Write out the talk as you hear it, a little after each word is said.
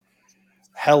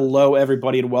Hello,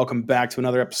 everybody, and welcome back to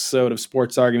another episode of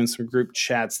Sports Arguments from Group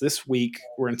Chats. This week,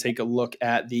 we're going to take a look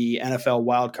at the NFL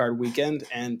Wildcard weekend,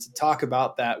 and to talk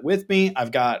about that with me,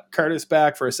 I've got Curtis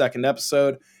back for a second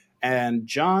episode, and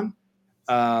John.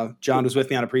 John was with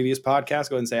me on a previous podcast.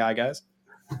 Go ahead and say hi, guys.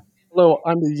 Hello,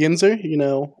 I'm the Yinzer,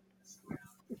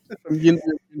 from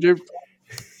Yinzer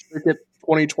Circuit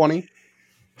 2020.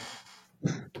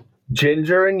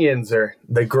 Ginger and Yinzer,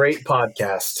 the great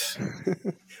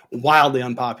podcast. Wildly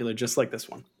unpopular, just like this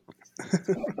one.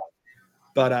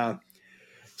 But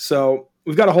so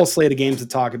we've got a whole slate of games to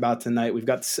talk about tonight. We're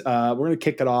going to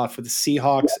kick it off with the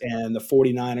Seahawks and the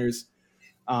 49ers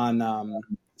on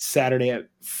Saturday at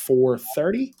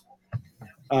 4:30.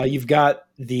 You've got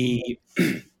the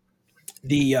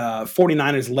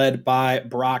 49ers led by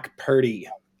Brock Purdy,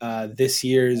 this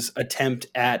year's attempt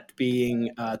at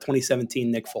being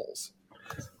 2017 Nick Foles.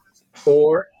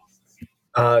 Or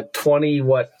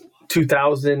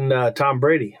 2000 Tom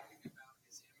Brady.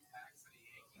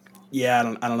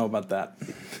 Yeah, I don't know about that.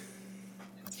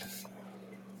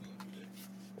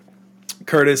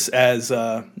 Curtis, as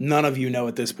none of you know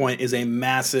at this point, is a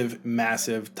massive,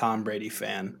 massive Tom Brady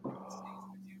fan.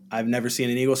 I've never seen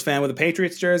an Eagles fan with a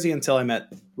Patriots jersey until I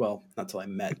met. Well, not until I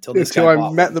met. Until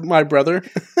I met my brother.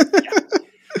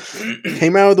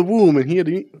 Came out of the womb and he had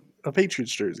a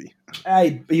Patriots jersey.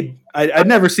 I'd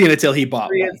never seen it till he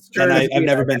bought one, and I've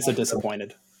never been so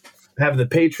disappointed. I have the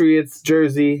Patriots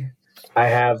jersey. I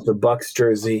have the Bucks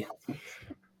jersey.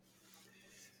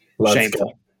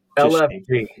 Shameful.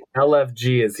 LFG.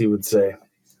 LFG, as he would say.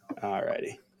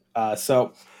 Alrighty.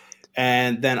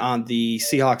 And then on the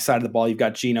Seahawks side of the ball, you've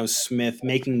got Geno Smith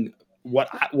making what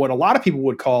a lot of people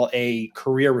would call a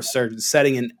career resurgence,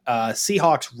 setting an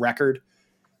Seahawks record,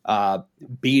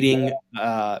 beating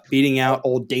out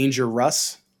old Danger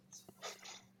Russ,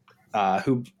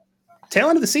 who tail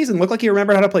end of the season looked like he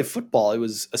remembered how to play football. It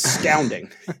was astounding.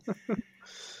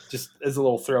 Just as a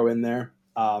little throw in there.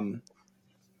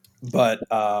 But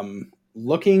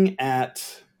looking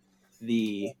at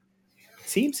the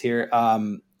teams here,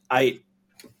 I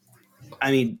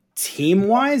mean, team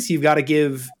wise, you've got to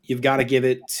give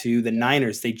it to the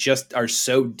Niners. They just are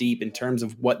so deep in terms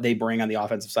of what they bring on the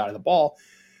offensive side of the ball.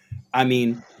 I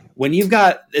mean, when you've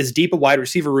got as deep a wide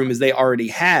receiver room as they already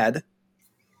had,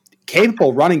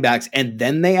 capable running backs, and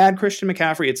then they add Christian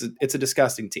McCaffrey, it's a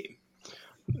disgusting team.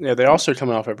 Yeah, they're also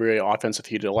coming off a very offensive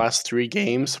heat. The last 3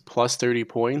 games, plus 30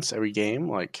 points every game,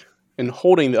 and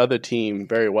holding the other team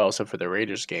very well, except for the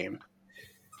Raiders game.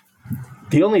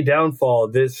 The only downfall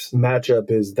of this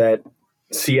matchup is that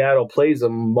Seattle plays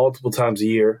them multiple times a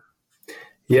year.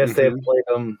 Yes, they have played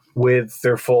them with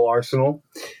their full arsenal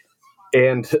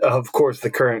and, of course, the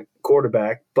current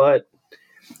quarterback. But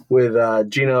with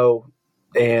Geno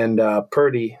and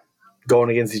Purdy going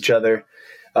against each other,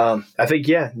 I think,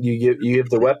 you give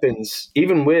the weapons,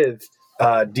 even with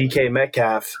DK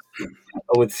Metcalf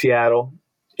with Seattle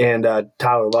and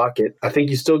Tyler Lockett. I think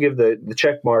you still give the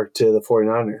check mark to the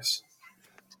 49ers.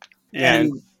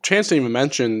 And Chance didn't even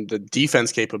mention the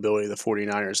defense capability the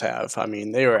 49ers have. I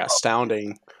mean, they are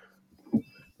astounding.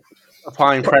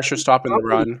 Applying pressure, stopping the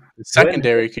run. The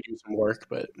secondary could use some work,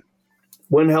 but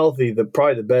when healthy,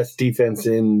 probably the best defense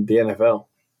in the NFL.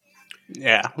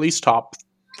 Yeah, at least top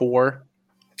 4.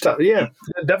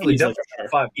 Definitely top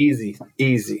 5. Easy.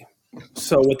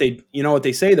 So what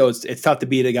they say though is it's tough to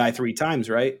beat a guy 3 times,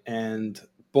 right? And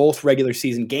both regular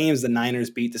season games, the Niners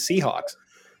beat the Seahawks.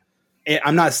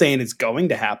 I'm not saying it's going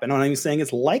to happen. I'm not even saying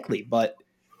it's likely, but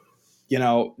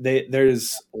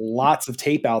there's lots of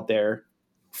tape out there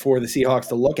for the Seahawks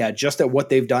to look at, just at what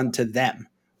they've done to them,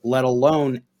 let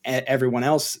alone everyone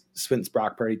else since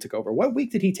Brock Purdy took over. What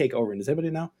week did he take over? Does anybody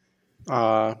know?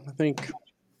 I think.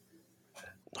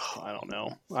 I don't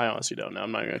know. I honestly don't know.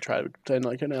 I'm not going to try to pretend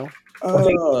like I know. I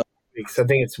think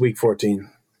it's week 14.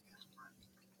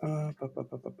 Trying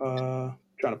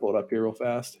to pull it up here real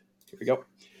fast. Here we go.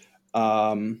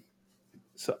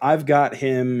 So I've got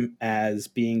him as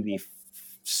being the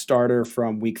starter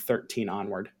from week 13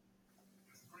 onward.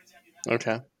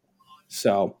 Okay.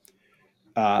 So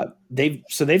they've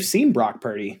seen Brock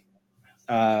Purdy,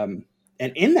 and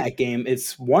in that game,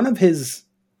 it's one of his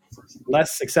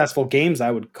less successful games,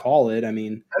 I would call it. I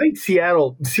mean, I think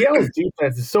Seattle's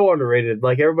defense is so underrated.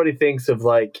 Like, everybody thinks of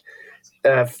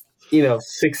 6-7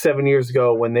 years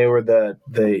ago when they were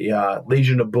the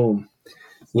Legion of Boom,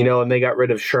 and they got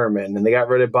rid of Sherman and they got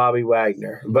rid of Bobby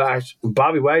Wagner. But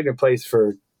Bobby Wagner plays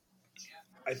for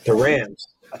the Rams.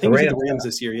 I think the Rams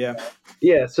this year, yeah.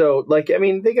 Yeah, so they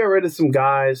got rid of some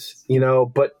guys,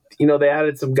 but they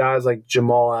added some guys like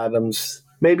Jamal Adams.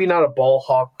 Maybe not a ball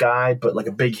hawk guy, but like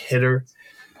a big hitter.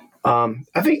 I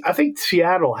think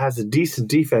Seattle has a decent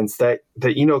defense that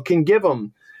can give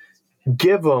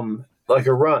them like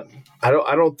a run. I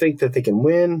don't think that they can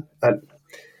win. I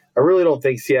really don't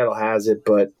think Seattle has it,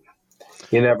 but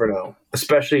you never know.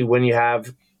 Especially when you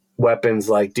have weapons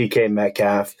like DK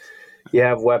Metcalf, you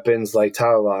have weapons like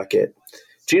Tyler Lockett.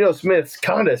 Geno Smith's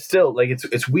kind of still like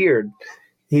it's weird.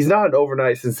 He's not an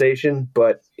overnight sensation,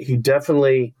 but he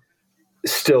definitely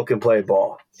still can play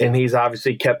ball, and he's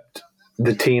obviously kept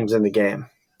the teams in the game.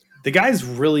 The guy's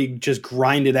really just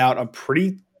grinded out a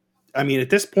pretty. I mean, at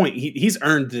this point, he's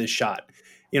earned this shot.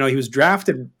 He was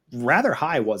drafted rather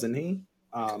high, wasn't he?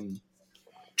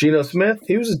 Geno Smith,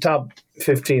 he was a top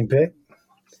 15 pick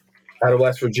out of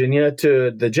West Virginia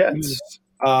to the Jets.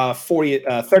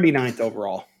 39th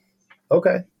overall.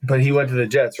 Okay, but he went to the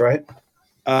Jets, right?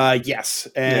 Yes,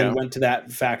 and went to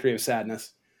that factory of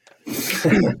sadness.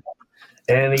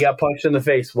 And he got punched in the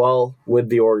face while with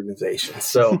the organization.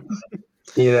 So,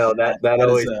 that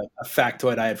always is a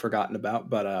factoid I had forgotten about.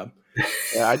 But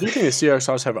yeah, I do think the Seahawks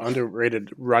also have an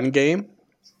underrated run game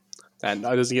that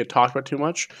doesn't get talked about too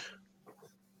much.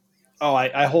 Oh,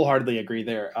 I wholeheartedly agree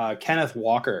there. Kenneth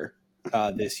Walker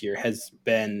this year has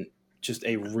been just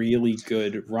a really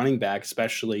good running back,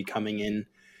 especially coming in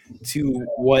to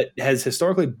what has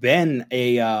historically been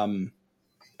a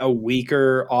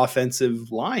weaker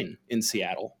offensive line in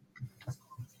Seattle.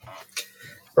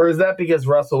 Or is that because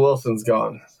Russell Wilson's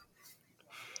gone?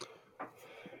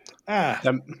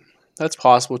 That's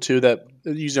possible too, that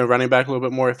using a running back a little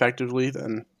bit more effectively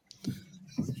than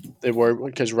they were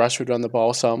because Russ would run the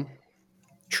ball some.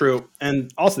 True.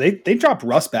 And also they dropped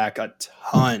Russ back a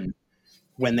ton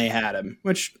when they had him,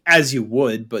 which as you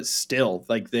would, but still,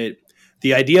 like the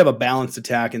idea of a balanced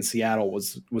attack in Seattle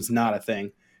was not a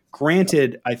thing.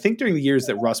 Granted, I think during the years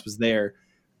that Russ was there,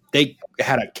 they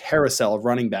had a carousel of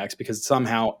running backs because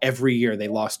somehow every year they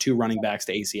lost 2 running backs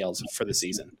to ACLs for the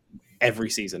season. Every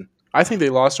season. I think they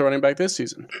lost a running back this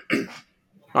season.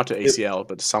 Not to ACL,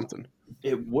 but to something.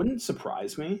 It wouldn't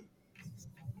surprise me.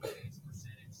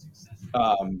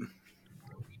 But I mean,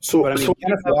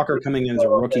 Kenneth Walker coming in as a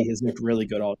rookie has looked really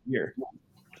good all year.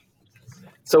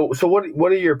 So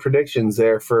what are your predictions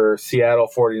there for Seattle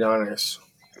 49ers?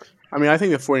 I mean, I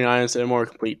think the 49ers are a more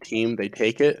complete team. They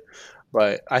take it.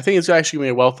 But I think it's actually going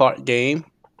to be a well-thought game,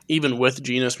 even with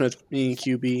Geno Smith being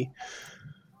QB.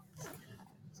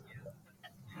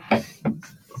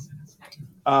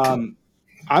 I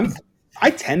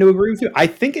tend to agree with you. I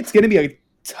think it's going to be a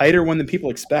tighter one than people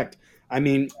expect. I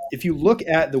mean, if you look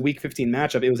at the Week 15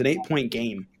 matchup, it was an 8-point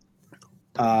game.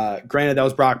 Granted, that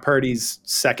was Brock Purdy's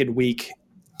second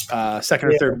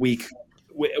or third week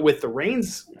with the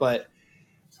reins, but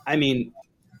I mean,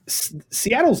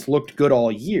 Seattle's looked good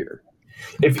all year.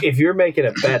 If you're making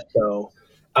a bet, though,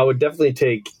 I would definitely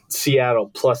take Seattle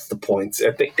plus the points.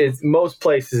 I think most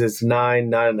places it's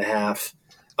 9.5.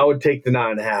 I would take the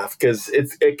 9.5 because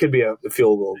it could be a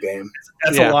field goal game.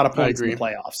 That's a lot of points in the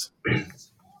playoffs.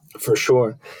 For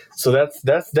sure. So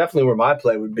that's definitely where my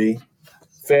play would be.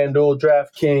 FanDuel,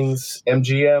 DraftKings,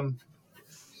 MGM.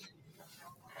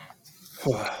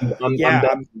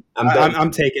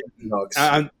 I'm taking.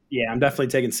 I'm definitely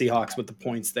taking Seahawks with the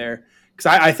points there because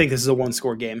I think this is a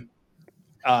one-score game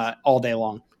all day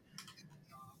long.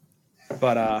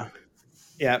 But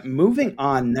moving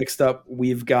on. Next up,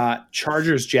 we've got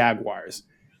Chargers Jaguars,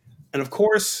 and of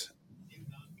course,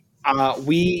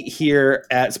 we here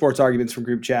at Sports Arguments from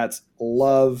Group Chats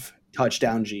love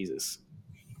Touchdown Jesus.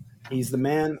 He's the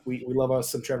man. We love us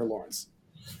some Trevor Lawrence.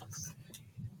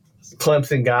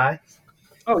 Clemson guy.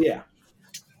 Oh, yeah.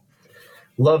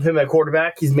 Love him at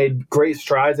quarterback. He's made great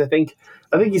strides. I think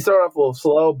he started off a little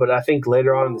slow, but I think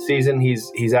later on in the season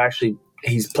he's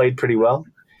played pretty well.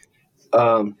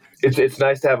 It's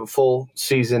nice to have a full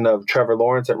season of Trevor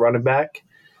Lawrence at running back.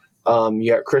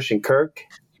 You got Christian Kirk.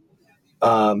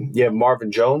 You have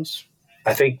Marvin Jones.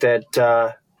 I think that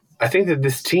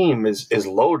this team is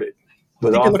loaded. I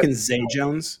think you're looking Zay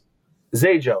Jones.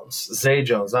 Zay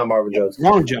Jones, not Marvin Jones.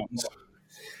 Wrong Jones.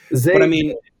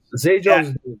 Zay Jones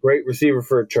is a great receiver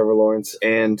for Trevor Lawrence,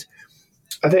 and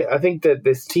I think that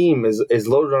this team is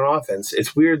loaded on offense.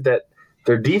 It's weird that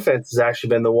their defense has actually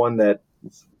been the one that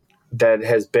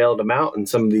has bailed them out in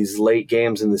some of these late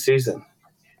games in the season.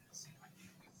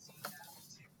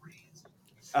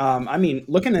 I mean,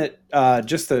 looking at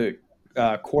just the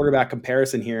quarterback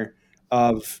comparison here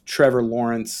of Trevor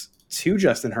Lawrence to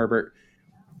Justin Herbert,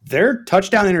 their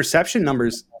touchdown interception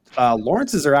numbers,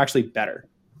 Lawrence's are actually better.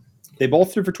 They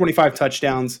both threw for 25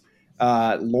 touchdowns.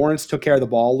 Lawrence took care of the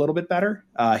ball a little bit better.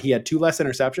 He had 2 less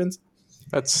interceptions.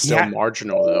 That's still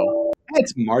marginal, though.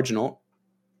 It's marginal.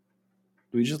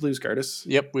 Did we just lose Curtis?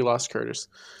 Yep, we lost Curtis.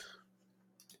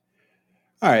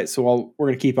 All right, so we're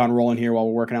going to keep on rolling here while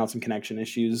we're working out some connection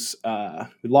issues.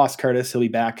 We lost Curtis. He'll be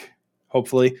back,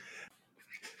 hopefully.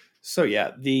 So,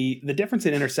 yeah, the difference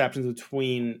in interceptions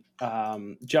between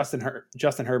Justin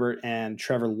Herbert and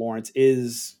Trevor Lawrence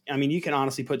is, I mean, you can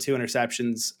honestly put 2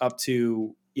 interceptions up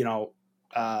to,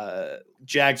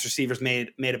 Jags receivers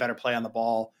made a better play on the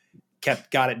ball,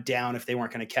 got it down if they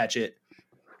weren't going to catch it,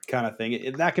 kind of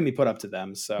thing. That can be put up to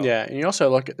them. So yeah, and you also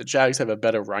look at the Jags have a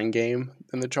better run game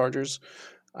than the Chargers.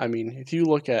 I mean, if you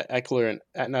look at Eckler and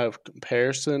Etna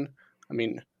comparison, I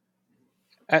mean,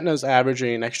 Etna's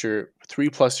averaging an extra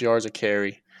 3+ yards a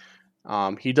carry.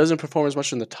 He doesn't perform as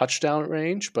much in the touchdown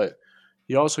range, but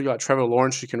you also got Trevor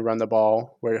Lawrence who can run the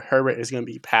ball, where Herbert is going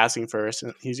to be passing first,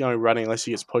 and he's going to be running unless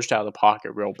he gets pushed out of the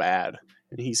pocket real bad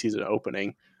and he sees an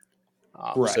opening.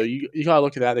 Right. So you got to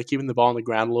look at that. They're keeping the ball on the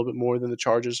ground a little bit more than the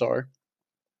Chargers are.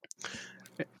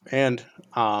 And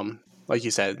like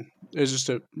you said, there's just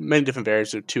many different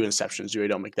variants of 2 interceptions. You really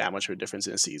don't make that much of a difference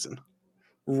in a season.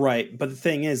 Right. But the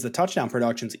thing is, the touchdown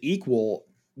production's equal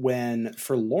when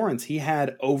for Lawrence, he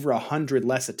had over 100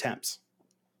 less attempts.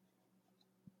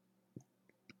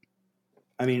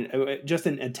 I mean, just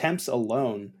in attempts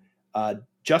alone,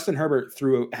 Justin Herbert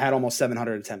had almost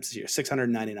 700 attempts this year,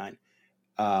 699.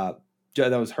 That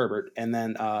was Herbert. And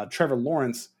then Trevor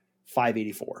Lawrence,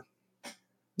 584.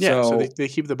 Yeah, so they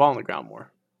keep the ball on the ground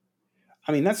more.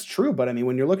 I mean, that's true. But I mean,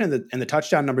 when you're looking at the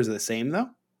touchdown numbers are the same, though.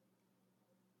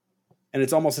 And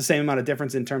it's almost the same amount of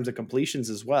difference in terms of completions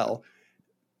as well.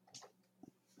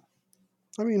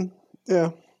 I mean,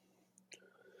 yeah.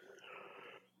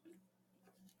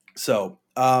 So,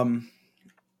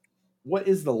 what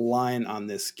is the line on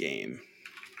this game?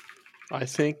 I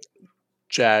think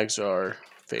Jags are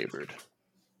favored.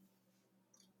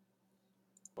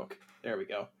 Look, there we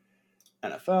go.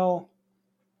 NFL.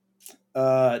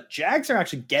 Jags are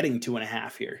actually getting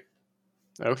 2.5 here.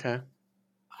 Okay.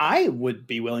 I would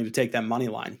be willing to take that money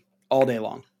line all day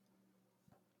long.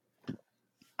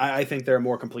 I think they're a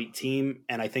more complete team,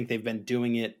 and I think they've been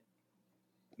doing it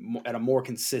at a more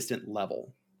consistent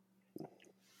level.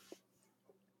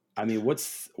 I mean,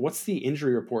 what's the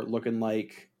injury report looking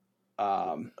like?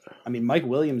 I mean, Mike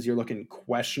Williams, you're looking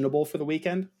questionable for the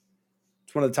weekend.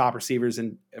 It's one of the top receivers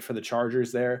for the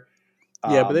Chargers there.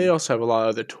 Yeah, but they also have a lot of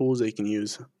other tools they can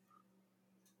use.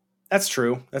 That's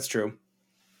true.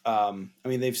 I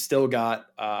mean, they've still got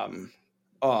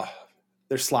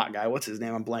their slot guy. What's his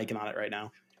name? I'm blanking on it right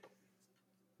now.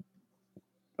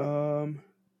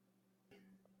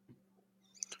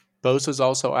 Bosa's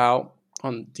also out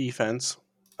on defense.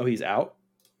 Oh, he's out?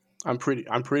 I'm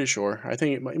pretty sure. I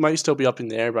think it might still be up in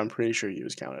the air, but I'm pretty sure he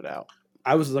was counted out.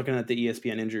 I was looking at the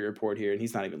ESPN injury report here, and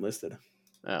he's not even listed.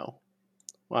 Oh.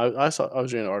 Well, I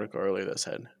was reading an article earlier that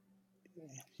said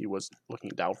he was looking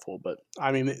doubtful, but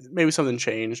I mean, maybe something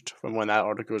changed from when that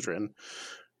article was written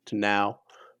to now.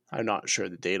 I'm not sure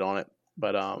the date on it,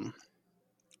 but I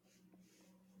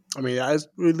mean,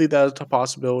 we leave that as a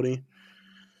possibility.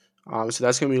 So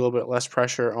that's going to be a little bit less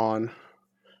pressure on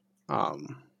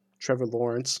Trevor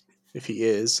Lawrence if he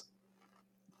is.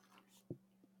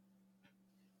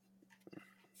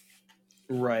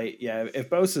 Right. Yeah. If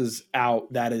Bosa's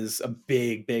out, that is a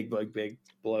big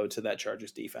blow to that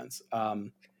Chargers defense.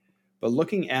 But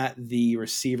looking at the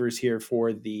receivers here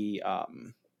for the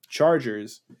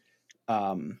Chargers,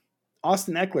 Austin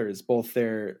Eckler is both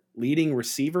their leading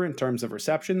receiver in terms of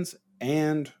receptions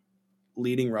and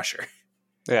leading rusher.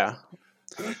 Yeah.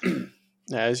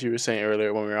 As you were saying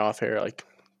earlier when we were off here, like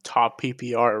top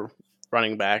PPR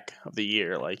running back of the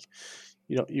year, like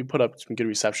you put up some good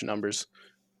reception numbers.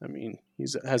 I mean,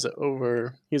 he's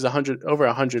over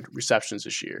 100 receptions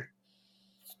this year.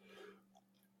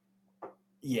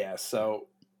 Yeah, so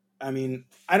I mean,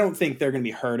 I don't think they're going to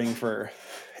be hurting for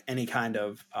any kind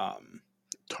of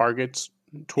targets,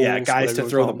 tools. Yeah, guys to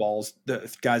throw the ball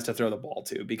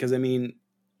to, because I mean,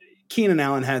 Keenan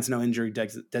Allen has no injury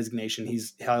designation.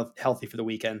 He's healthy for the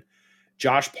weekend.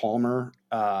 Josh Palmer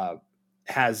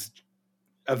has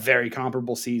a very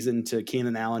comparable season to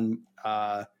Keenan Allen.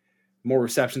 More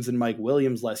receptions than Mike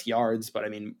Williams, less yards. But I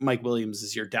mean, Mike Williams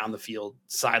is your down the field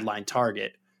sideline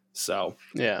target. So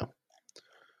yeah.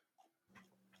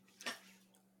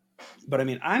 But I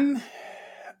mean, I'm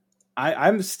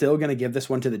still going to give this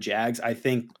one to the Jags. I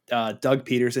think Doug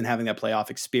Peterson having that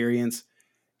playoff experience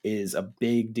is a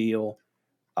big deal.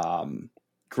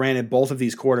 Granted, both of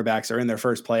these quarterbacks are in their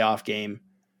first playoff game.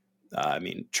 I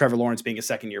mean, Trevor Lawrence being a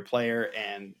second-year player,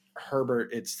 and Herbert,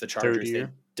 it's the Chargers. They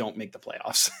don't make the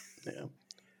playoffs. Yeah.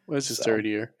 Well, it's his third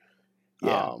year.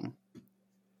 Yeah.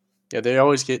 Yeah, they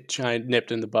always get kind of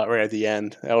nipped in the butt right at the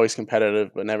end. They're always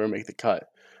competitive, but never make the cut.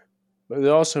 But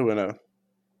they're also in a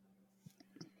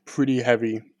pretty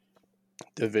heavy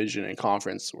division and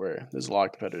conference where there's a lot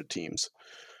of competitive teams.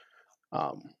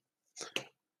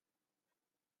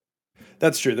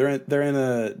 That's true. They're in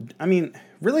a. I mean,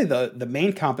 really, the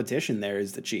main competition there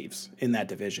is the Chiefs in that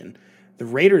division. The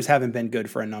Raiders haven't been good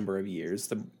for a number of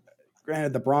years.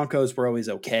 Granted, the Broncos were always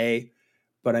okay,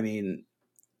 but I mean,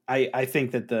 I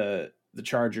think that the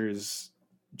Chargers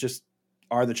just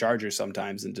are the Chargers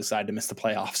sometimes and decide to miss the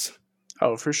playoffs.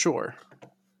 Oh, for sure.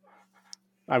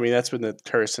 I mean, that's been the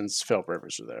curse since Philip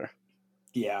Rivers was there.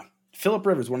 Yeah, Philip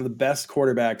Rivers, one of the best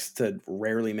quarterbacks to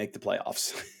rarely make the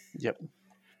playoffs. Yep.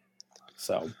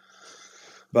 So,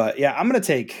 but yeah, I'm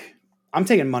taking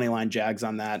moneyline Jags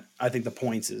on that. I think the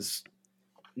points is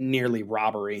nearly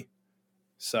robbery.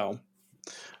 So,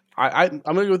 I'm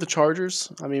gonna go with the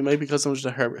Chargers. I mean, maybe because I'm just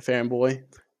a Herbert fanboy,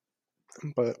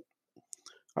 but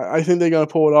I think they're gonna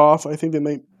pull it off. I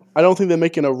don't think they're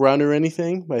making a run or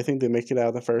anything, but I think they make it out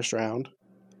of the first round.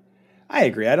 I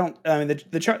agree. I mean,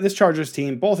 this Chargers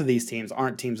team, both of these teams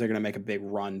aren't teams that are going to make a big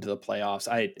run to the playoffs.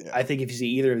 I think if you see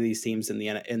either of these teams in the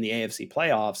AFC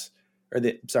playoffs or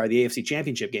the AFC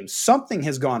Championship game, something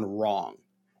has gone wrong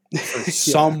for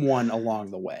someone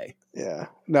along the way. Yeah.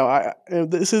 No,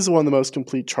 this is one of the most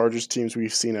complete Chargers teams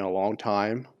we've seen in a long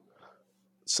time.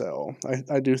 So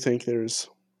I do think there's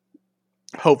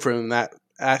hope for them in that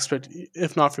aspect,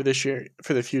 if not for this year,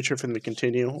 for the future, for them to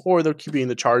continue, or they'll keep being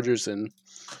the Chargers and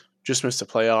just miss the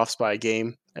playoffs by a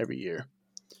game every year.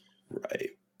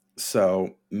 Right.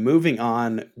 So moving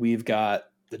on, we've got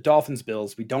the Dolphins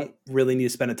Bills. We don't really need to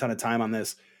spend a ton of time on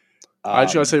this. I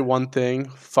just got to say one thing.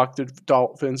 Fuck the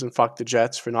Dolphins and fuck the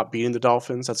Jets for not beating the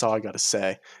Dolphins. That's all I got to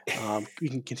say. We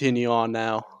can continue on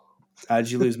now. Did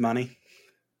you lose money?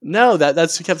 No,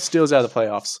 that's kept the Steelers out of the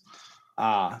playoffs.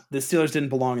 The Steelers didn't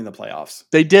belong in the playoffs.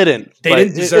 They didn't. They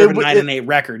didn't deserve a 9-8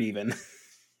 record even.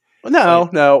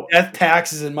 No. Death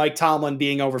taxes and Mike Tomlin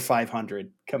being over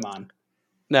 500. Come on.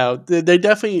 No, they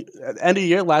definitely, at the end of the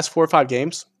year, last 4 or 5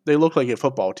 games, they look like a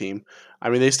football team. I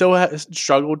mean, they still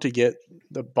struggled to get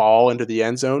the ball into the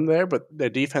end zone there, but their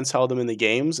defense held them in the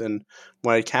games, and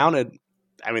when it counted,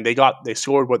 I mean, they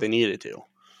scored what they needed to.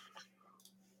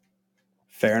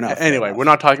 Fair enough. Anyway, we're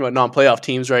not talking about non-playoff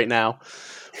teams right now,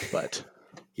 but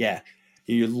yeah.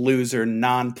 You loser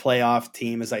non-playoff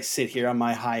team as I sit here on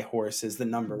my high horse is the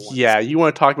number one. Yeah, you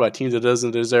want to talk about teams that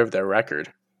doesn't deserve their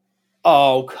record.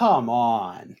 Oh, come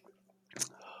on.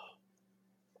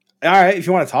 All right, if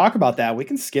you want to talk about that, we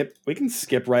can skip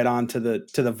right on to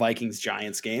the Vikings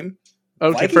Giants game.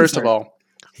 Okay, first of all,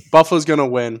 Buffalo's going to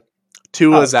win.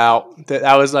 Tua's out.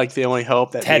 That was like the only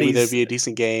hope that maybe there'd be a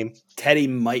decent game. Teddy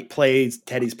might play.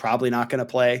 Teddy's probably not going to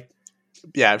play.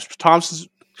 Yeah, Thompson's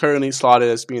currently slotted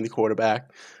as being the quarterback.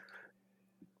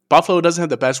 Buffalo doesn't have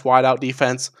the best wideout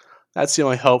defense. That's the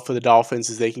only hope for the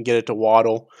Dolphins is they can get it to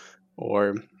Waddle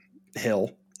or Hill,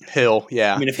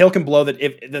 yeah. I mean, if Hill can blow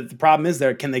the problem is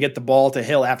there, can they get the ball to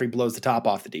Hill after he blows the top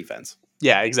off the defense?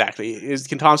 Yeah, exactly.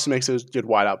 Can Thompson make those good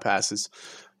wideout passes?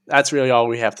 That's really all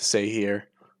we have to say here.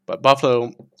 But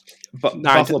Buffalo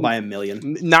by a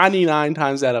million. 99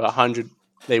 times out of 100,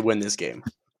 they win this game.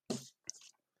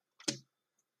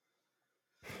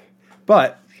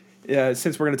 But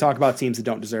since we're going to talk about teams that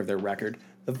don't deserve their record,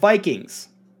 the Vikings.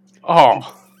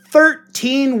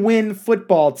 13-win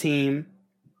football team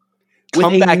with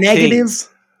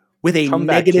a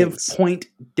negative point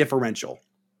differential.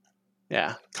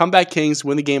 Yeah. Comeback Kings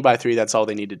win the game by 3. That's all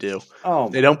they need to do. Oh,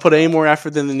 they don't put any more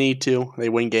effort than they need to. They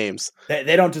win games.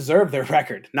 They don't deserve their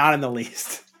record. Not in the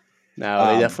least.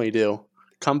 No, they definitely do.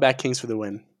 Comeback Kings for the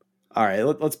win. All right,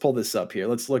 let's pull this up here.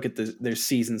 Let's look at their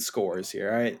season scores here.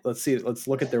 All right, let's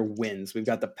look at their wins. We've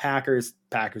got the Packers.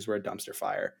 Packers were a dumpster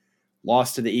fire.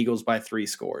 Lost to the Eagles by 3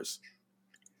 scores.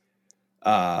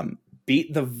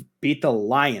 Beat the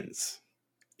Lions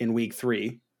in week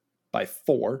 3 by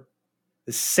 4.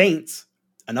 The Saints,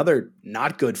 another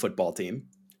not good football team,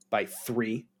 by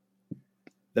 3.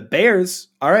 The Bears,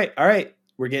 all right.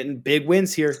 We're getting big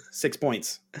wins here. 6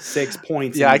 points. 6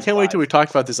 points. Yeah, I can't wait till we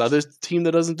talk about this other team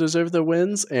that doesn't deserve their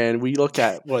wins, and we look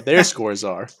at what their scores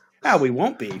are. We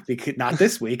won't be, because not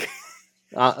this week.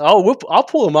 I'll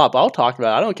pull them up. I'll talk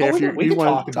about it. I don't care if you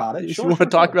want to talk about it. If you want to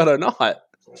talk about it or not.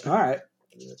 All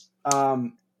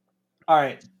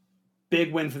right.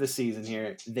 Big win for the season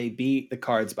here. They beat the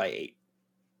Cards by 8.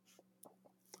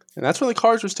 And that's when the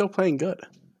Cards were still playing good.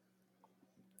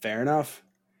 Fair enough.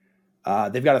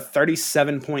 They've got a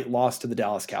 37-point loss to the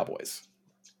Dallas Cowboys.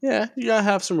 Yeah, you got to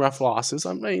have some rough losses.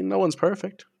 I mean, no one's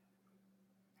perfect.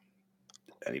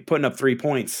 I mean, putting up 3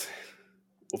 points.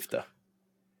 Oofta.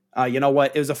 You know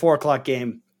what? It was a 4:00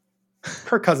 game.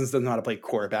 Kirk Cousins doesn't know how to play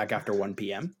quarterback after 1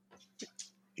 p.m.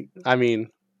 I mean,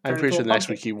 I'm Turn pretty into sure a the next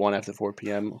pumpkin. week he won after 4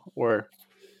 p.m. or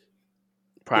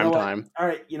You prime know what? time. All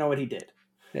right, you know what he did?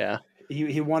 Yeah.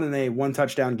 He won in a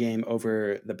 1-touchdown game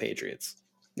over the Patriots.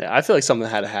 Yeah, I feel like something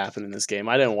had to happen in this game.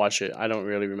 I didn't watch it. I don't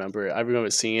really remember it. I remember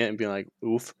seeing it and being like,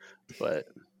 oof. But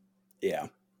Yeah.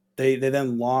 They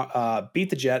then beat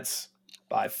the Jets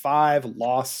by 5,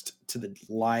 lost to the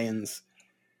Lions,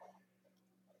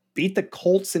 beat the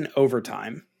Colts in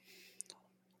overtime.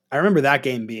 I remember that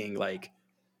game being like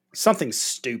something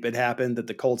stupid happened that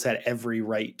the Colts had every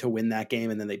right to win that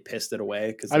game, and then they pissed it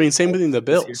away. I mean, same thing the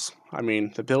Bills. I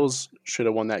mean, the Bills should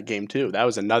have won that game too. That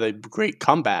was another great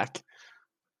comeback.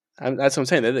 And that's what I'm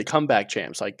saying. They're the comeback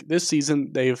champs. Like this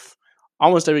season, they've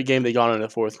almost every game they got in the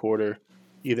fourth quarter,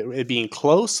 either it being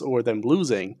close or them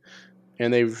losing,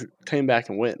 and they've came back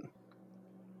and win.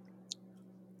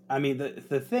 I mean,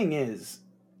 the thing is,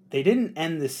 they didn't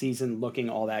end the season looking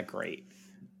all that great.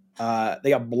 They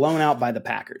got blown out by the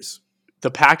Packers.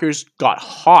 The Packers got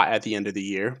hot at the end of the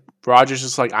year. Rodgers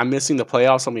just like, I'm missing the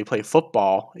playoffs. Let me play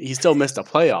football. He still missed the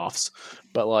playoffs,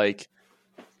 but like,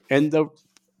 and the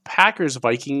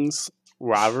Packers-Vikings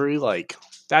rivalry, like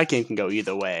that game can go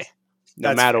either way,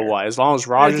 no matter what. As long as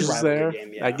Rodgers is there,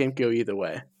 that game can go either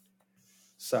way.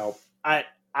 So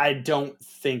I don't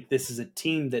think this is a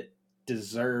team that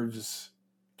deserves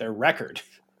their record.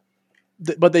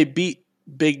 But they beat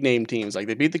big name teams. Like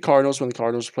they beat the Cardinals when the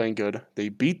Cardinals were playing good. They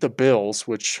beat the Bills,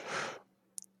 which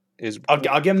is I'll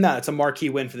give them that. It's a marquee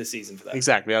win for the season for them.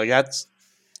 Exactly. Like that's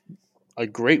a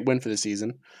great win for the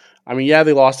season. I mean, yeah,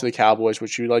 they lost to the Cowboys,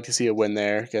 which you'd like to see a win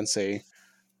there against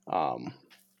another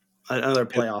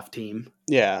playoff team.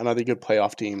 Yeah, another good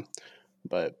playoff team.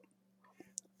 But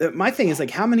my thing is, like,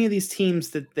 how many of these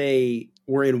teams that they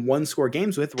were in 1-score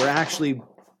games with were actually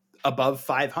above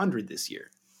 500 this year?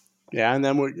 Yeah, and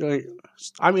then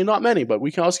not many, but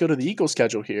we can also go to the Eagles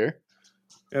schedule here.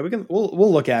 Yeah,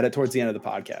 we'll look at it towards the end of the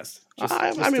podcast.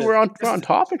 We're on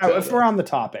topic. If we're on the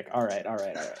topic, all right.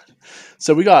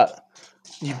 So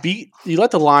you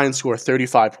let the Lions score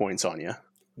 35 points on you.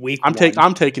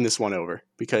 I'm taking this one over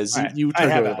because you took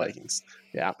over the Vikings.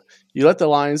 Yeah, you let the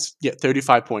Lions get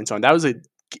 35 points on. That was a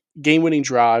game-winning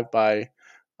drive by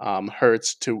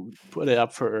Hurts to put it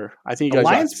up for. I think the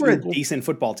Lions were a decent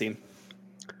football team.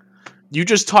 You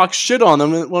just talk shit on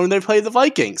them when they play the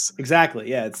Vikings. Exactly.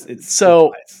 Yeah, it's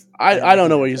so. I don't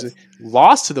know what you're saying.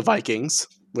 Lost to the Vikings,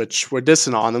 which we're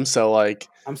dissing on them. So like,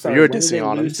 I'm sorry, you're dissing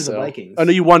on them. To the Vikings? Oh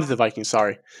no, you won to the Vikings.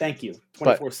 Sorry. Thank you.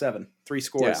 24-7, 3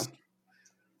 scores.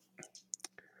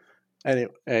 Yeah.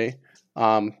 Anyway,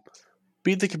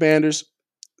 beat the Commanders.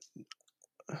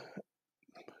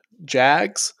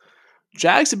 Jags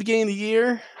at the beginning of the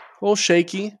year, a little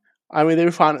shaky. I mean,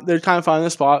 they're kind of finding the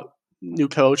spot. New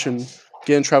coach and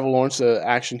getting Trevor Lawrence the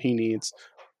action he needs.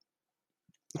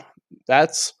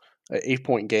 That's an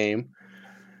 8-point game.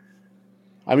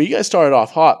 I mean, you guys started off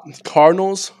hot.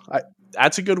 Cardinals,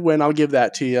 that's a good win. I'll give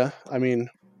that to you. I mean,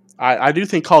 I do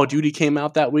think Call of Duty came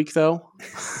out that week, though.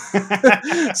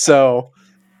 So,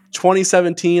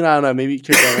 2017, I don't know, maybe you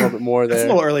could have done a little bit more there. It's a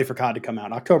little early for COD to come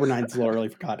out. October 9th is a little early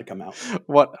for COD to come out.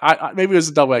 Maybe it was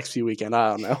a double XP weekend.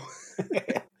 I don't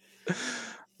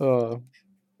know.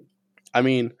 I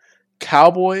mean,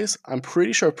 Cowboys, I'm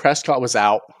pretty sure Prescott was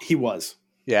out. He was.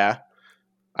 Yeah.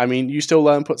 I mean, you still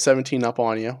let him put 17 up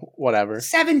on you. Whatever.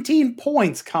 17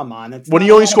 points. Come on. When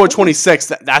you only scored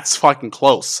 26, that's fucking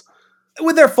close.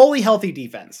 With their fully healthy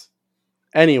defense.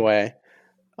 Anyway,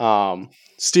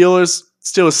 Steelers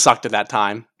sucked at that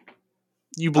time.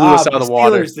 You blew us out of the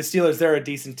water. The Steelers, they're a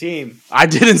decent team. I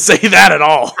didn't say that at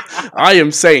all. I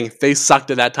am saying they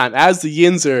sucked at that time. As the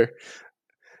Yinzer,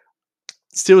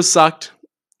 Steelers sucked.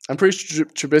 I'm pretty sure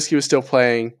Trubisky was still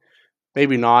playing.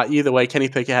 Maybe not. Either way, Kenny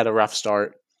Pickett had a rough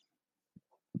start.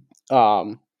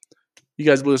 You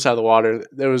guys blew us out of the water.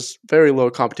 There was very low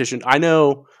competition. I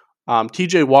know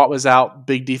TJ Watt was out,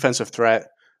 big defensive threat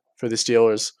for the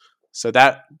Steelers. So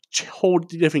that whole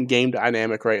different game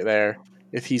dynamic right there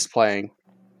if he's playing.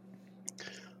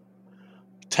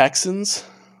 Texans,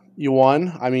 you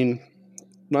won. I mean,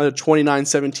 another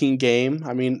 29-17 game.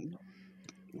 I mean,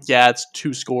 yeah, it's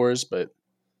 2 scores, but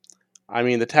I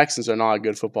mean, the Texans are not a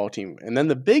good football team. And then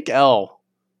the big L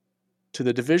to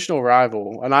the divisional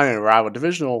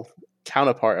divisional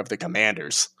counterpart of the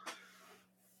Commanders.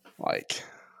 Like,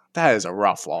 that is a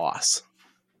rough loss.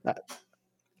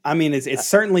 I mean, it's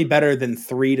certainly better than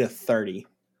 3-30.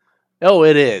 Oh,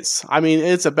 it is. I mean,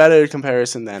 it's a better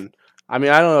comparison than. I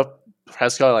mean, I don't know if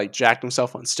Prescott jacked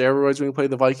himself on steroids when he played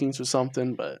the Vikings or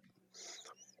something, but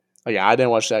yeah, I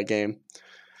didn't watch that game.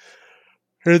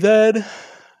 And then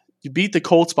you beat the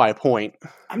Colts by a point.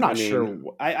 I'm not sure.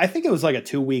 I think it was like a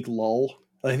 2-week lull.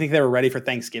 I think they were ready for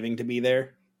Thanksgiving to be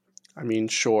there. I mean,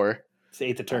 sure. They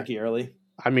ate the turkey early.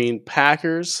 I mean,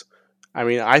 Packers. I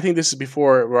mean, I think this is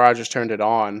before Rodgers turned it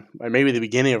on. Or maybe the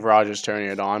beginning of Rodgers turning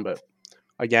it on. But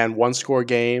again, 1-score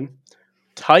game.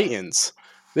 Titans.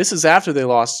 This is after they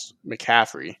lost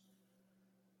McCaffrey.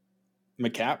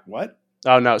 What?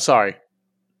 Oh, no, sorry.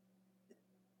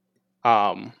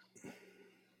 I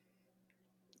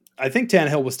think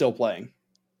Tannehill was still playing.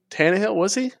 Tannehill,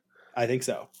 was he? I think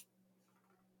so.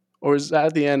 Or is that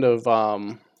at the end of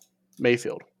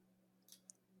Mayfield?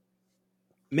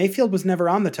 Mayfield was never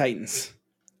on the Titans.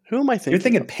 Who am I thinking? You're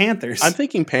thinking Panthers. I'm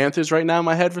thinking Panthers right now in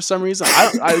my head for some reason.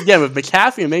 Again, with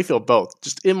McCaffrey and Mayfield both,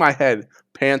 just in my head,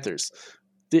 Panthers.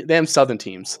 Damn Southern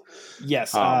teams.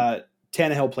 Yes,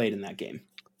 Tannehill played in that game.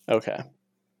 Okay.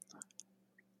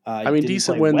 I mean,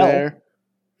 decent win well. there.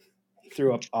 He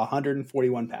threw up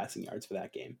 141 passing yards for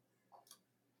that game.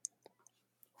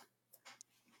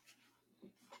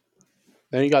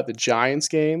 Then you got the Giants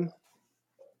game.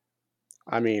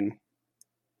 I mean,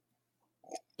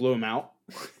 blew him out.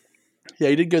 Yeah,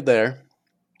 you did good there.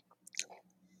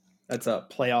 That's a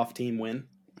playoff team win.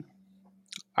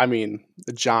 I mean,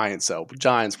 the Giants, though.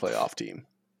 Giants playoff team.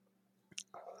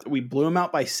 We blew him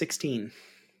out by 16.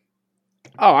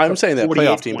 Oh, I'm saying that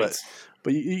playoff team, points.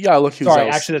 but you got to look who's Sorry,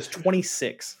 else. actually, that's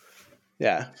 26.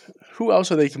 Yeah. Who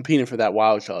else are they competing for that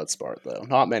wild card spot, though?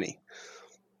 Not many.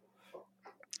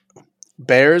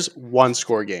 Bears,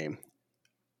 1-score game.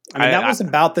 I mean, that was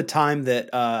about the time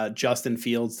that Justin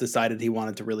Fields decided he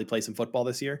wanted to really play some football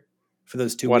this year for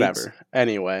those 2 weeks. Whatever.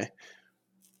 Anyway,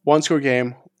 1-score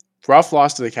game. Rough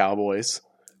loss to the Cowboys.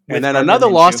 And then another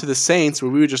loss to the Saints,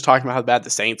 where we were just talking about how bad the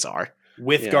Saints are.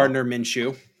 With Gardner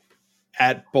Minshew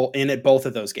at both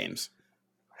of those games.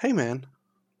 Hey, man.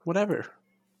 Whatever.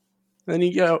 Then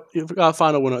you've got a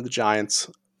final win with the Giants.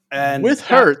 And with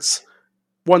Hurts,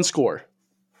 1 score.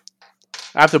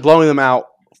 After blowing them out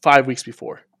 5 weeks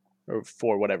before. Or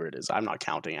 4, whatever it is. I'm not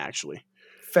counting, actually.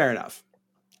 Fair enough.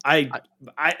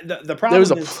 The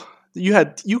problem is...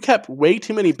 You kept way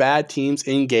too many bad teams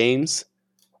in games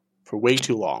for way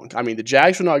too long. I mean, the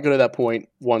Jags were not good at that point.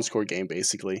 1-score game,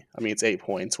 basically. I mean, it's 8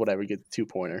 points, whatever. You get the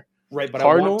 2-pointer. Right, but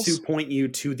Cardinals? I want to point you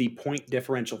to the point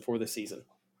differential for the season.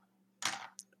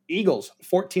 Eagles,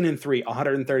 14-3,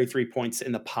 133 points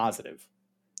in the positive.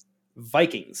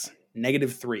 Vikings,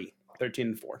 -3,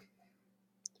 13-4.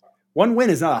 One win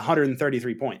is not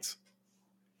 133 points.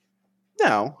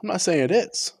 No, I'm not saying it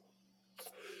is.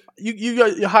 You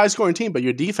got your high scoring team, but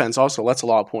your defense also lets a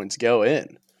lot of points go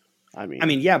in. I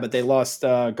mean, yeah, but they lost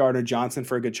Gardner Johnson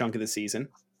for a good chunk of the season.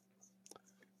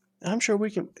 I'm sure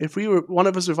we can. If we were one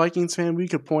of us a Vikings fan, we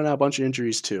could point out a bunch of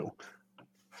injuries too.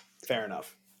 Fair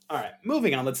enough. All right,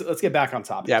 moving on. Let's get back on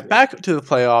topic. Yeah, back to the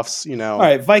playoffs. All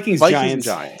right, Vikings and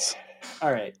Giants.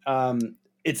 All right,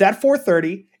 it's at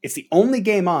 4:30. It's the only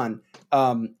game on.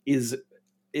 Is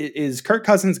Kirk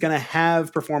Cousins going to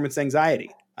have performance anxiety?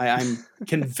 I'm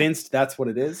convinced that's what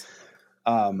it is.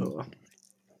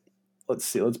 Let's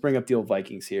see. Let's bring up the old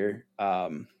Vikings here.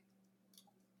 We'll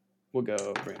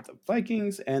go bring up the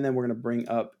Vikings, and then we're going to bring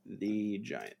up the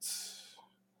Giants.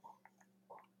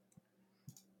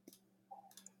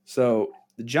 So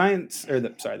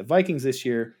the Vikings this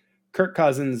year, Kirk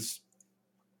Cousins,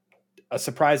 a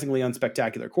surprisingly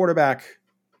unspectacular quarterback,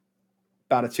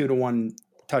 about a 2-to-1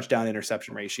 touchdown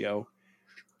interception ratio.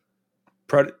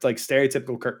 Like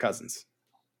stereotypical Kirk Cousins.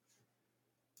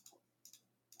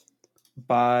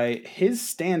 By his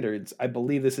standards, I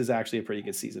believe this is actually a pretty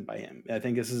good season by him. I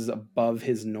think this is above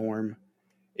his norm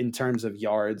in terms of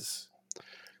yards.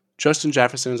 Justin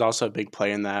Jefferson is also a big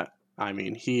play in that. I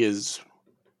mean, he is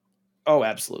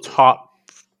absolutely top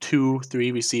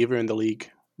 2-3 receiver in the league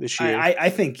this year. I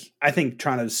think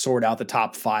trying to sort out the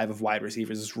top 5 of wide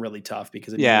receivers is really tough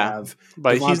because you have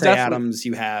Devontae Adams,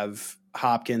 you have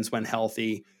Hopkins when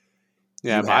healthy.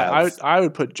 Yeah, but I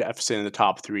would put Jefferson in the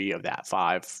top 3 of that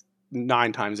 5,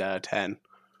 9 times out of 10.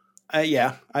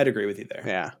 Yeah, I'd agree with you there.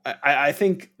 Yeah, I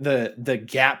think the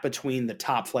gap between the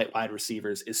top flight wide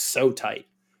receivers is so tight.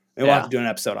 We'll have to do an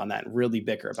episode on that and really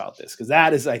bicker about this because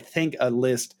that is, I think, a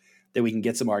list that we can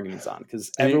get some arguments on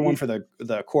because everyone for the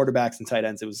quarterbacks and tight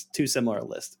ends, it was too similar a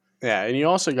list. Yeah, and you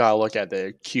also got to look at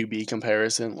the QB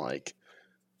comparison, like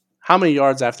how many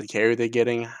yards after carry they're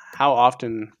getting, how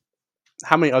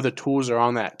many other tools are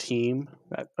on that team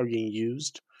that are getting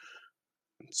used.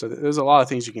 So there's a lot of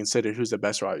things you consider who's the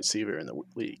best wide receiver in the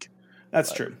league.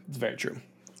 That's true. It's very true.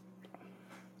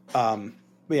 But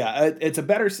yeah,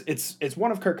 it's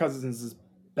one of Kirk Cousins'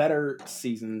 better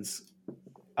seasons.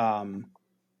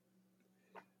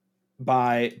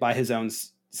 by his own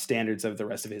standards of the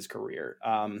rest of his career.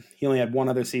 He only had one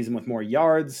other season with more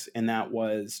yards, and that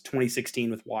was 2016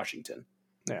 with Washington.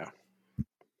 Yeah.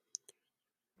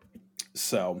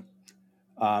 So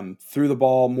threw the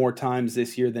ball more times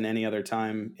this year than any other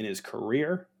time in his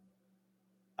career.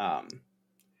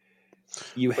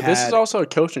 This is also a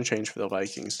coaching change for the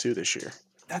Vikings too this year.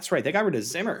 That's right. They got rid of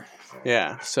Zimmer.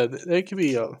 Yeah, so this could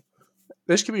be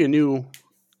a new,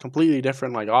 completely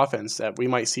different like offense that we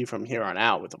might see from here on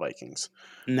out with the Vikings.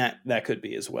 And that could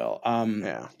be as well.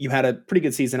 Yeah. You had a pretty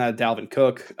good season out of Dalvin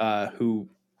Cook, who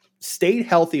stayed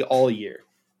healthy all year.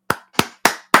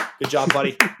 Good job,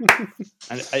 buddy.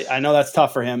 I know that's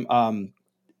tough for him.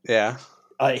 Yeah.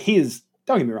 He is,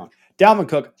 don't get me wrong, Dalvin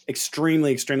Cook,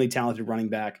 extremely, extremely talented running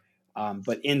back,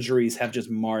 but injuries have just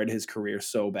marred his career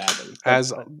so badly.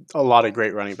 As a lot of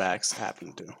great running backs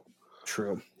happen to.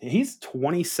 True. He's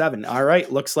 27. All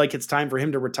right, looks like it's time for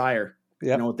him to retire.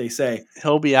 Yep. You know what they say.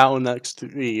 He'll be out in the next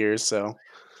 3 years, so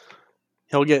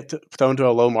he'll get thrown to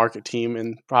a low market team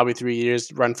in probably 3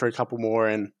 years, run for a couple more,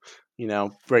 and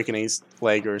break an ace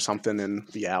leg or something and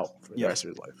be out for the rest of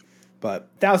his life.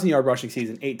 But 1,000-yard rushing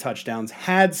season, 8 touchdowns,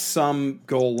 had some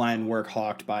goal line work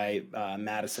hawked by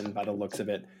Madison by the looks of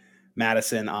it.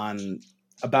 Madison on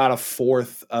about a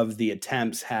fourth of the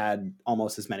attempts had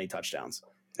almost as many touchdowns.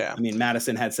 Yeah. I mean,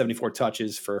 Madison had 74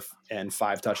 touches and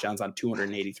 5 touchdowns on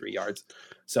 283 yards.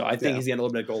 So I think he's getting a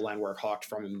little bit of goal line work hawked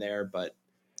from him there. But,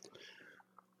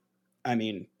 I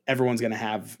mean, everyone's going to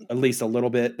have at least a little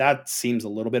bit. That seems a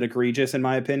little bit egregious in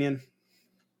my opinion.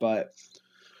 But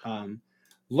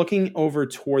looking over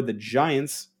toward the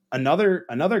Giants, another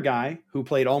guy who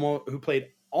played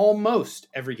almost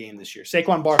every game this year,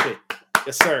 Saquon Barkley.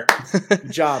 Yes, sir.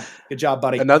 Good job,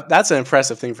 buddy. And that's an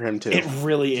impressive thing for him too. It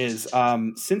really is.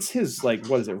 Since his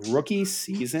rookie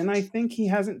season, I think he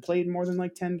hasn't played more than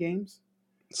 10 games.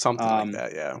 Something like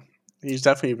that. Yeah, he's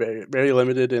definitely very, very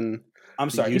limited in. I'm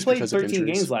sorry, he played 13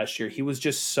 games last year. He was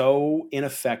just so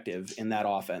ineffective in that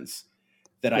offense.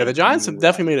 The Giants have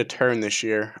definitely made a turn this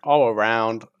year, all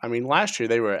around. I mean, last year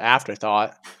they were an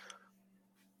afterthought.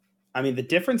 I mean, the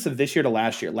difference of this year to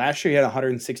last year. Last year he had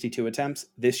 162 attempts.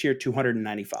 This year,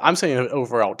 295. I'm saying an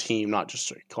overall team, not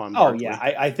just Saquon Barkley. Oh yeah,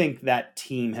 I think that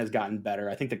team has gotten better.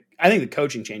 I think the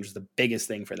coaching change was the biggest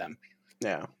thing for them.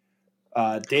 Yeah.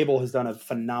 Dable has done a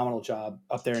phenomenal job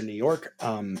up there in New York.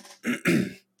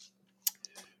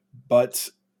 But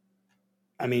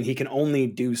I mean, he can only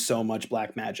do so much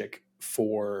black magic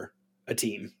for a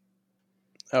team.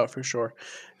 Oh, for sure.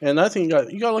 And another thing, you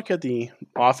got to look at the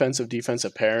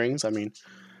offensive-defensive pairings. I mean,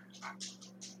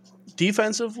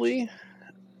 defensively,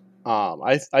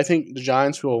 I think the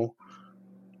Giants will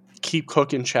keep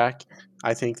Cook in check.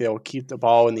 I think they'll keep the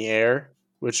ball in the air,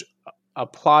 which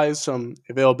applies some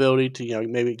availability to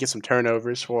maybe get some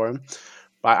turnovers for him.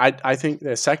 But I think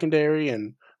the secondary,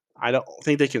 and I don't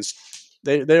think they can.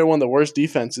 They're one of the worst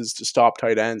defenses to stop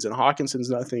tight ends, and Hawkinson's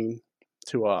nothing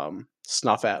to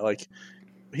snuff at.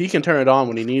 He can turn it on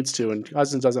when he needs to, and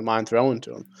Cousins doesn't mind throwing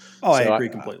to him. Oh, so I agree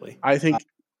completely. I think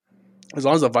as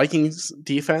long as the Vikings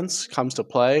defense comes to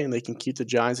play and they can keep the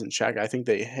Giants in check, I think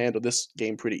they handle this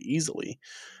game pretty easily.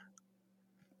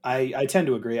 I tend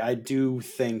to agree. I do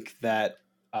think that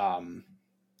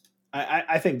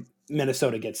I think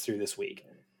Minnesota gets through this week.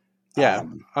 Yeah,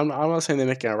 I'm not saying they're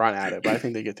making a run at it, but I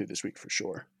think they get through this week for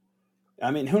sure.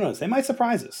 I mean, who knows? They might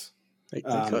surprise us. They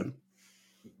could.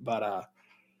 But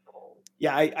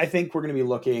yeah, I think we're going to be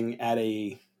looking at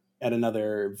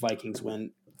another Vikings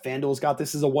win. FanDuel's got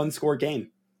this as a 1-score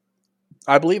game.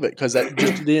 I believe it because that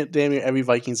just damn near every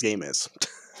Vikings game is.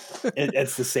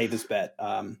 It's the safest bet.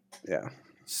 Yeah.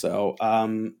 So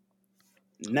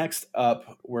next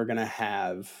up, we're going to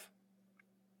have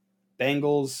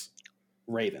Bengals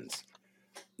Ravens.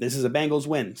 This is a Bengals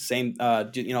win. Same,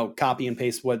 copy and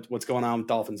paste what's going on with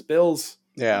Dolphins Bills.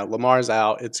 Yeah, Lamar's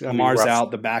out. Lamar's out.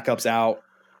 The backup's out.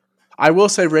 I will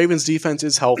say Ravens defense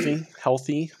is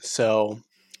healthy. So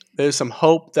there's some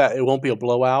hope that it won't be a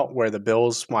blowout where the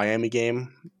Bills Miami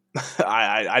game.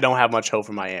 I don't have much hope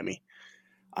for Miami.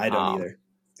 I don't either.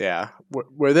 Yeah,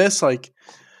 where this I'm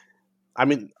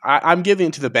giving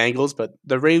it to the Bengals, but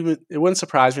the Ravens. It wouldn't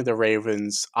surprise me if the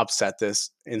Ravens upset this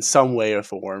in some way or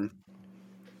form.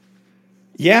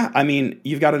 Yeah, I mean,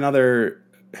 you've got another.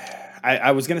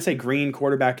 I was going to say green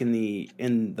quarterback in the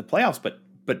playoffs, but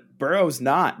Burrow's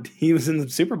not. He was in the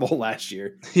Super Bowl last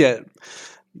year. Yeah,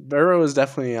 Burrow is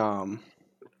definitely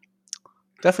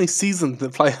seasoned the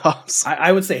playoffs.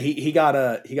 I would say he got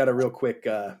a real quick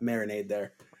marinade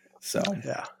there. So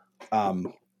yeah,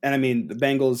 and I mean the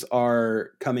Bengals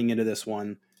are coming into this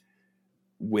one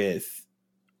with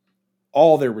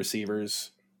all their receivers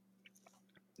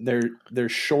they're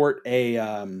short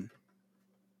an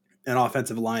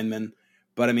offensive lineman,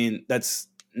 but I mean that's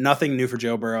nothing new for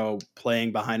Joe Burrow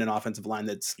playing behind an offensive line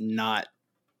that's not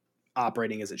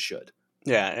operating as it should.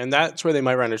 Yeah, and that's where they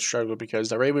might run into struggle because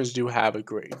the Ravens do have a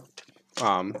great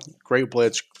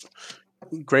blitz,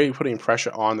 great putting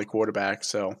pressure on the quarterback.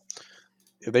 So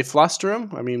if they fluster him,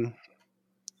 I mean,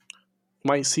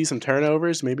 might see some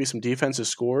turnovers, maybe some defensive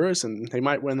scores, and they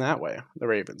might win that way. The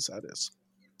Ravens, that is.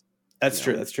 That's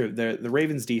true. That's true. The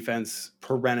Ravens defense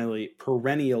perennially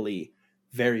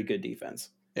very good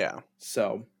defense. Yeah.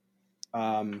 So,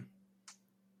 I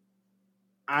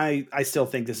still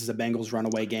think this is a Bengals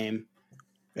runaway game.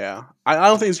 Yeah, I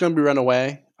don't think it's going to be run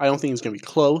away. I don't think it's going to be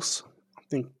close. I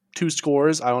think 2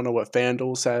 scores. I don't know what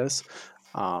FanDuel says.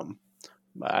 I'm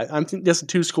thinking just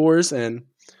 2 scores, and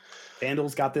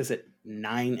FanDuel's got this at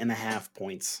 9.5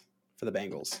 points for the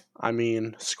Bengals. I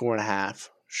mean, score and a half,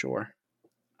 sure.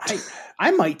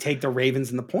 I might take the Ravens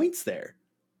and the points there.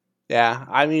 Yeah,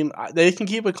 I mean, they can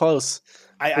keep it close.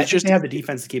 I think they have the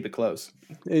defense to keep it close.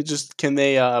 It just can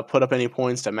they put up any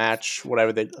points to match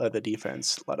whatever the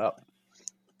defense let up.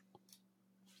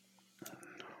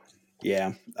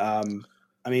 Yeah. I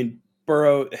mean,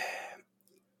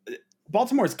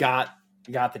 Baltimore's got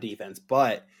the defense,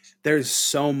 but there's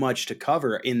so much to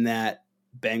cover in that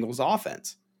Bengals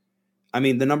offense. I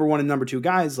mean, the number 1 and number 2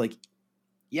 guys, like,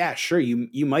 yeah, sure,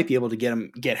 you might be able to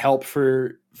get help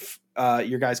for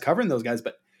your guys covering those guys,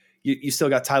 but you still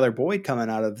got Tyler Boyd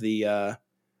coming out of the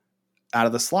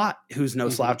slot, who's no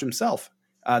slouch himself.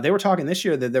 They were talking this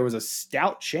year that there was a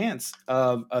stout chance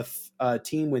of a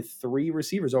team with 3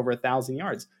 receivers over 1,000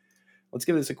 yards. Let's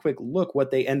give this a quick look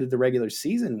what they ended the regular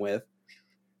season with.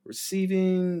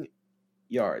 Receiving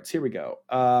yards. Here we go.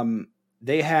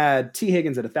 They had T.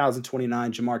 Higgins at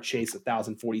 1,029, Jamar Chase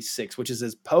 1,046, which is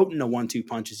as potent a 1-2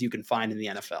 punch as you can find in the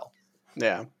NFL.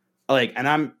 Yeah. Like, and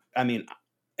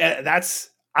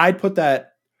I'd put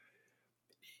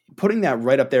putting that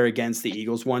right up there against the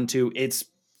Eagles 1-2. Is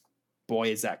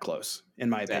that close, in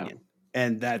my opinion. Yeah.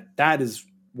 And that is,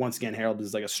 once again, heralded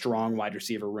as like a strong wide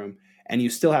receiver room. And you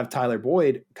still have Tyler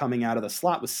Boyd coming out of the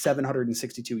slot with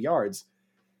 762 yards.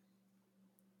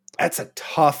 That's a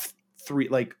tough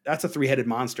that's a 3-headed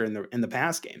monster in the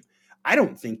pass game. I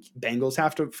don't think Bengals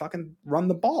have to fucking run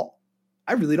the ball.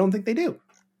 I really don't think they do.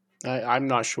 I'm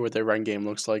not sure what their run game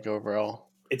looks like overall.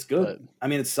 It's good. But I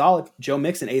mean, it's solid. Joe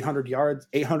Mixon,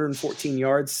 814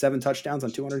 yards, 7 touchdowns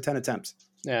on 210 attempts.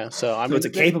 Yeah, so it's a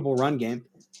capable run game.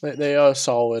 They are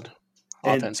solid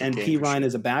offensive and game. P. Ryan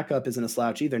as a backup isn't a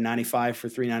slouch either. 95 for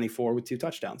 394 with 2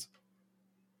 touchdowns.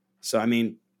 So, I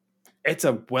mean, it's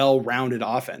a well-rounded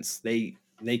offense. They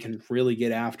can really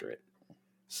get after it.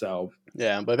 So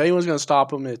yeah, but if anyone's going to stop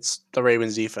them, it's the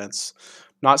Ravens defense.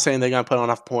 Not saying they're going to put on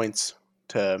enough points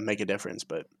to make a difference,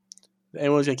 but if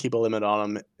anyone's going to keep a limit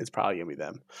on them, it's probably going to be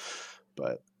them.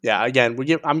 But yeah, again,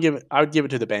 I would give it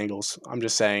to the Bengals. I'm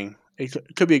just saying it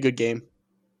could be a good game.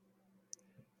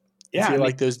 Yeah, I feel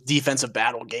like those defensive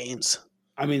battle games.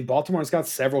 I mean, Baltimore's got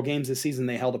several games this season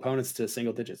they held opponents to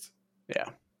single digits. Yeah.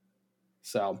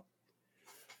 So,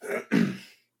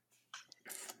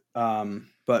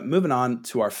 but moving on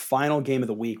to our final game of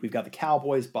the week, we've got the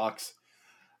Cowboys-Bucks.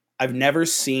 I've never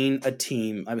seen a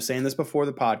team, I was saying this before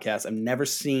the podcast, I've never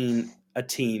seen a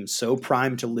team so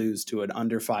primed to lose to an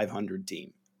under 500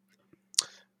 team.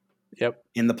 Yep.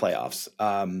 In the playoffs.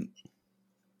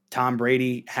 Tom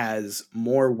Brady has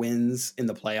more wins in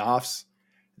the playoffs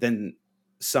than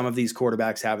some of these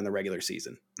quarterbacks have in the regular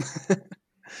season.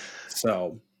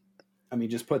 So, I mean,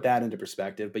 just put that into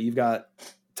perspective. But you've got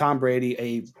Tom Brady,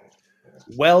 a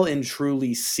well and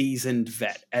truly seasoned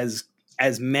vet. As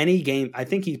many games, I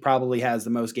think he probably has the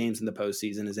most games in the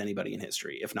postseason as anybody in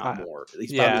history, if not more. At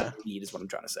least probably lead is what I'm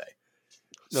trying to say.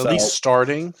 At least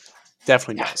starting,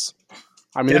 definitely does.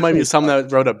 I mean, there might be some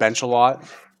that rode a bench a lot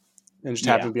and just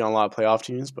happen to be on a lot of playoff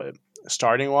teams, but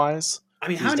starting wise, I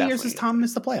mean, how many years has Tom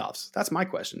missed the playoffs? That's my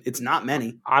question. It's not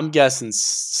many. I'm guessing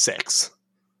 6,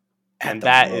 and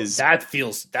that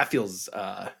feels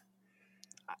a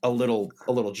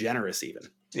little generous even.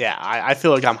 Yeah, I feel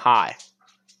like I'm high.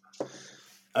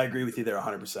 I agree with you there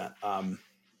 100%.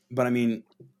 But I mean,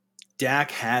 Dak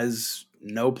has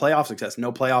no playoff success,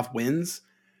 no playoff wins,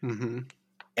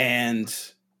 and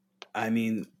I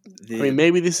mean,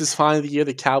 maybe this is finally the year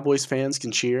the Cowboys fans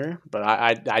can cheer, but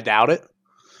I doubt it.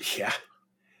 Yeah.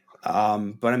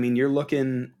 But I mean, you're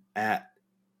looking at.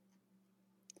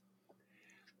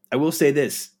 I will say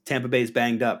this: Tampa Bay's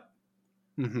banged up.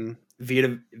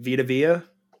 Vita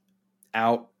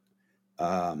out.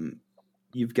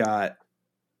 You've got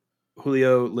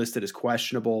Julio listed as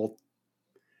questionable.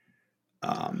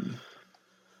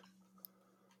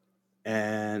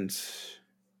 And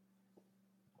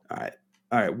all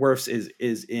right. Wirfs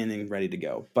is in and ready to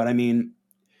go. But I mean,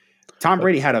 Tom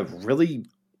Brady had a really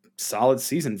solid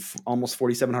season, almost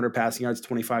 4,700 passing yards,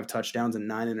 25 touchdowns, and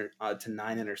 9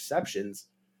 interceptions.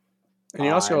 And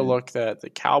you also look that the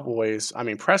Cowboys, I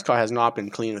mean, Prescott has not been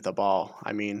clean with the ball.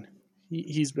 I mean,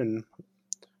 he's been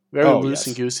very loose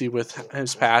and goosey with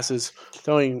his passes,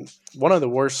 throwing one of the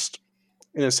worst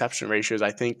interception ratios,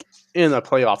 I think, in a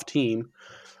playoff team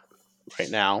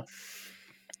right now.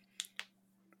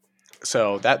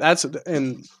 So that's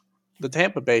and the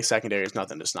Tampa Bay secondary is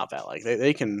nothing to snuff at. Like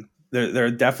they can.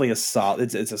 They're definitely a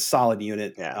solid. It's a solid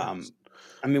unit. Yeah.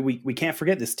 I mean, we can't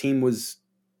forget this team was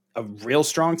a real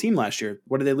strong team last year.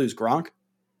 What did they lose? Gronk?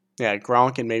 Yeah,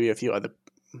 Gronk and maybe a few other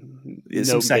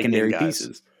some secondary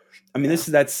pieces. I mean, this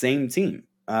is that same team.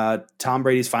 Tom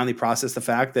Brady's finally processed the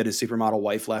fact that his supermodel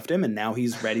wife left him, and now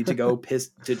he's ready to go.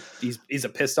 He's a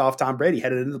pissed off Tom Brady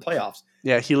headed into the playoffs.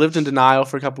 Yeah, he lived in denial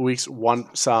for a couple of weeks, won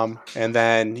some, and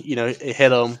then it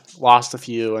hit him, lost a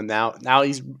few, and now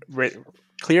he's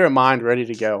clear in mind, ready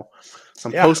to go.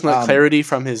 Some post-nut clarity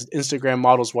from his Instagram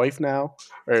model's wife now,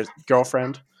 or his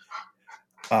girlfriend.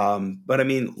 But I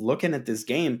mean, looking at this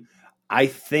game, I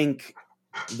think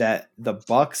that the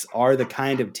Bucs are the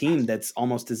kind of team that's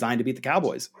almost designed to beat the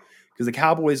Cowboys, because the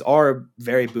Cowboys are a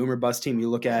very boomer bust team. You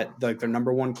look at their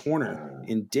number one corner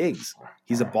in Diggs.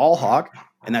 He's a ball hawk,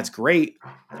 and that's great,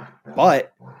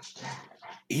 but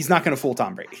he's not going to fool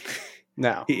Tom Brady.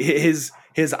 No. His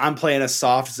I'm playing a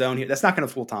soft zone here. That's not going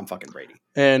to fool Tom fucking Brady.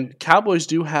 And Cowboys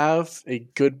do have a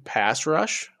good pass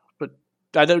rush, but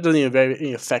that doesn't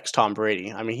even affect Tom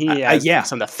Brady. I mean, he has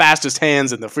some of the fastest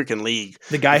hands in the freaking league.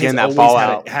 The guy has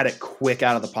always had it quick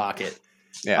out of the pocket.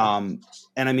 Yeah.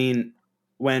 And I mean,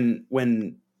 when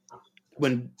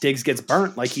Diggs gets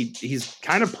burnt, like he's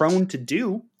kind of prone to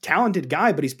do, talented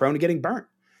guy, but he's prone to getting burnt.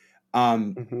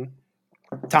 Tom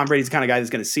Brady's the kind of guy that's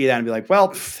going to see that and be like,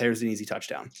 well, there's an easy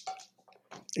touchdown.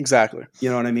 Exactly. You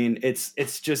know what I mean? It's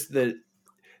just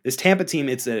this Tampa team,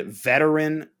 it's a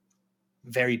veteran,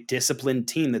 very disciplined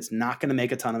team that's not going to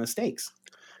make a ton of mistakes.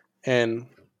 And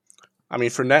I mean,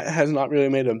 Fournette has not really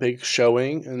made a big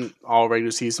showing in all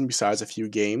regular season besides a few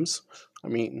games. I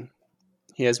mean,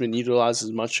 he has been utilized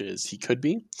as much as he could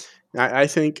be. I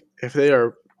think if they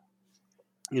are,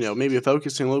 maybe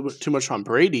focusing a little bit too much on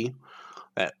Brady,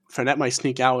 that Fournette might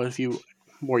sneak out with a few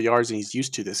more yards than he's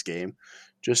used to this game,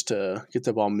 just to get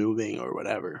the ball moving or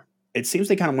whatever. It seems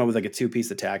they kind of went with like a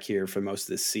two-piece attack here for most of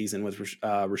this season. With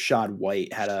Rachaad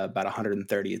White had about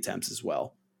 130 attempts as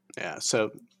well. Yeah,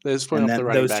 so they're splitting up the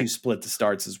running back. Those two split the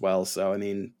starts as well. So I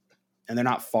mean, and they're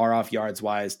not far off yards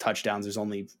wise. Touchdowns, there's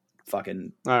only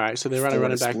fucking. All right, so they run a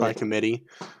running back by committee.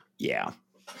 Yeah.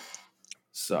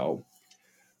 So,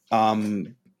 I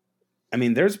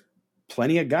mean, there's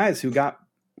plenty of guys who got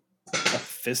a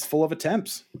fistful of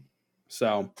attempts.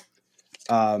 So,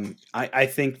 I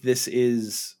think this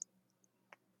is,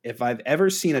 if I've ever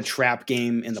seen a trap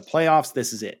game in the playoffs,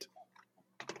 this is it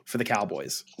for the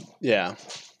Cowboys. Yeah.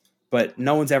 But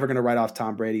no one's ever going to write off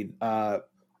Tom Brady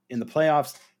in the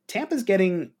playoffs. Tampa's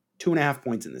getting 2.5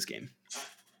 points in this game.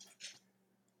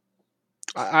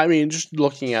 I mean, just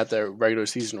looking at their regular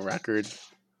season record,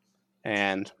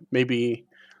 and maybe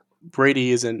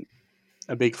Brady isn't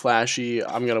a big flashy,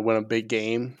 I'm going to win a big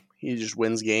game. He just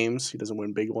wins games. He doesn't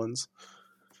win big ones,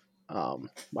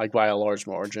 like by a large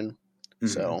margin. Mm-hmm.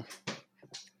 So,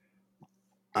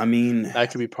 I mean,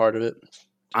 that could be part of it.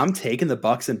 I'm taking the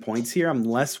Bucs in points here. I'm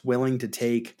less willing to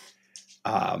take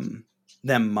them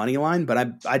money line, but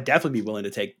I'd definitely be willing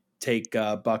to take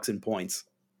Bucs in points.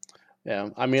 Yeah,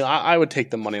 I mean, I would take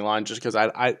the money line just because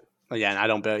I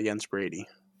don't bet against Brady.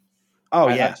 Oh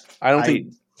yeah, I don't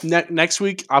think next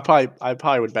week I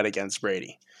probably would bet against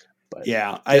Brady. But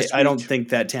yeah, I don't think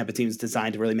that Tampa team is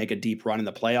designed to really make a deep run in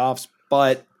the playoffs,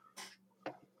 but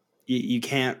you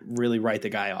can't really write the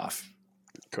guy off.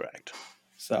 Correct.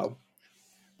 So,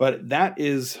 but that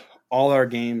is all our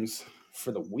games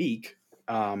for the week.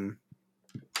 We're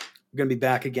going to be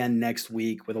back again next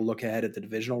week with a look ahead at the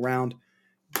divisional round.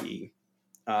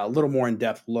 A little more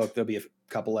in-depth look. There'll be a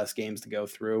couple less games to go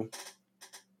through.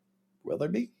 Will there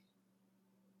be?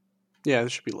 Yeah, there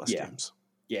should be less games.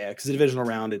 Yeah, because the divisional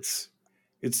round, it's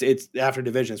after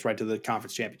division, it's right to the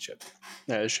conference championship.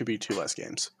 Yeah, there should be 2 less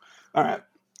games. All right.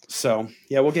 So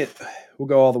yeah, we'll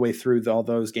go all the way through all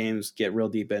those games, get real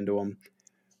deep into them.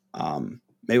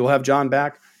 Maybe we'll have John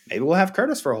back. Maybe we'll have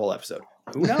Curtis for a whole episode.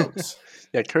 Who knows?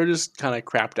 Yeah, Curtis kind of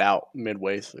crapped out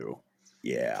midway through.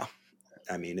 Yeah.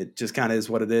 I mean, it just kind of is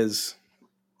what it is.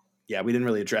 Yeah, we didn't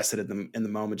really address it in the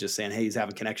moment, just saying, hey, he's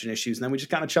having connection issues, and then we just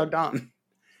kind of chugged on.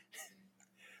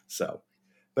 So,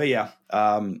 But yeah,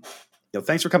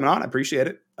 thanks for coming on. I appreciate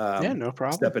it. Yeah, no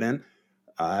problem. Stepping in.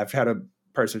 I've had a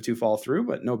person or two fall through,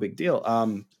 but no big deal.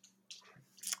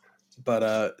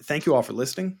 But thank you all for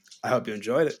listening. I hope you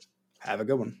enjoyed it. Have a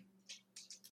good one.